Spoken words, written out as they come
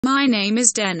My name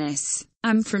is Dennis.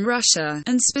 I'm from Russia,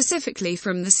 and specifically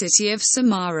from the city of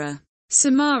Samara.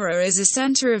 Samara is a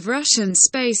center of Russian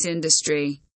space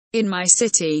industry. In my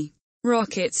city,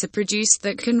 rockets are produced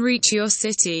that can reach your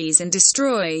cities and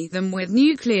destroy them with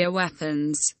nuclear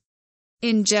weapons.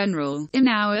 In general, in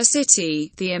our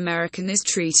city, the American is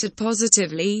treated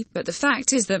positively, but the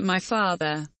fact is that my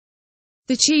father,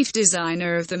 the chief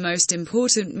designer of the most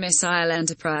important missile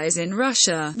enterprise in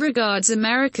Russia, regards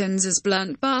Americans as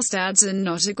blunt bastards and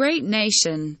not a great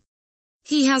nation.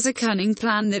 He has a cunning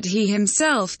plan that he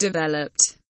himself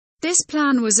developed. This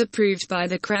plan was approved by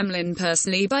the Kremlin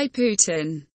personally by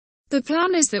Putin. The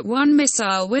plan is that one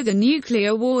missile with a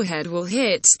nuclear warhead will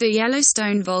hit the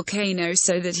Yellowstone volcano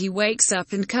so that he wakes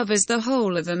up and covers the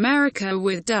whole of America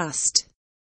with dust.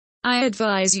 I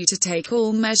advise you to take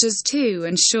all measures to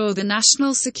ensure the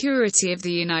national security of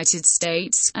the United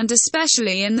States, and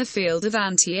especially in the field of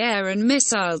anti-air and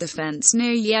missile defense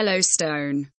near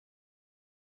Yellowstone.